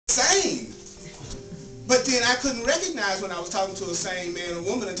sane. But then I couldn't recognize when I was talking to a sane man or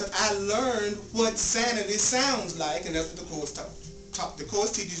woman until I learned what sanity sounds like, and that's what the Course taught. The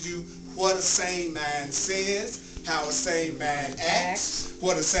Course teaches you what a sane man says, how a sane man acts,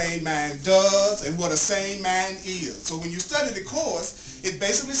 what a sane man does, and what a sane man is. So when you study the Course, it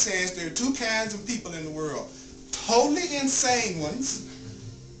basically says there are two kinds of people in the world. Totally insane ones,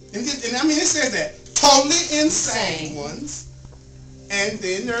 and I mean it says that, totally insane ones, and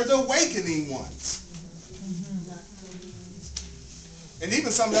then there are the awakening ones. And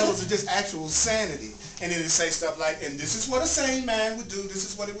even some levels of just actual sanity. And then it say stuff like, and this is what a sane man would do, this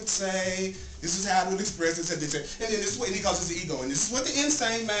is what it would say, this is how it would express it, and then this is what, and he calls it the ego, and this is what the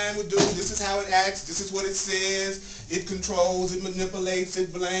insane man would do, this is how it acts, this is what it says, it controls, it manipulates,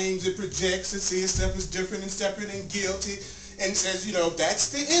 it blames, it projects, it sees stuff as different and separate and guilty, and says, you know, that's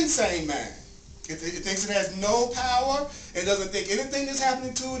the insane man. It thinks it has no power, and doesn't think anything that's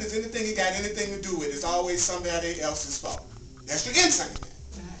happening to it is anything it got anything to do with. It's always somebody else's fault. That's the insane man.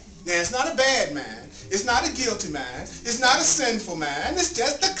 Now, it's not a bad man. It's not a guilty man. It's not a sinful man. It's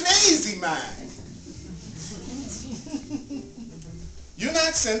just a crazy man. You're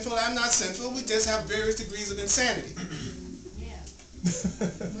not sinful. I'm not sinful. We just have various degrees of insanity. Yeah.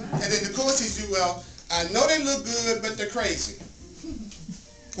 And then the Course teaches you, well, I know they look good, but they're crazy.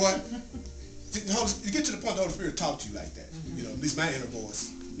 What? You get to the point the Holy Spirit talks to you like that. You know, at least my inner voice.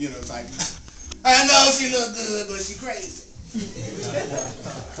 You know, it's like, I know she look good, but she crazy.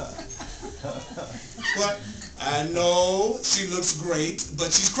 But I know she looks great,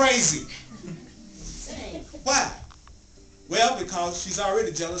 but she's crazy. Why? Well, because she's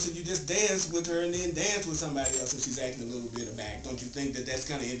already jealous and you just dance with her and then dance with somebody else and she's acting a little bit of back. Don't you think that that's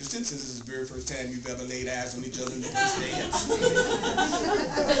kind of interesting since this is the very first time you've ever laid eyes on each other in this dance?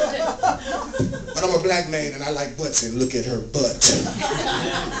 But I'm a black man and I like butts and look at her butt.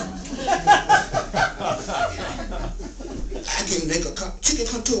 I can make she can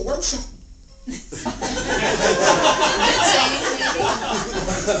come to a workshop. And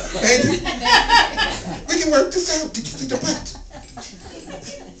we can work this out. Did you see the butt?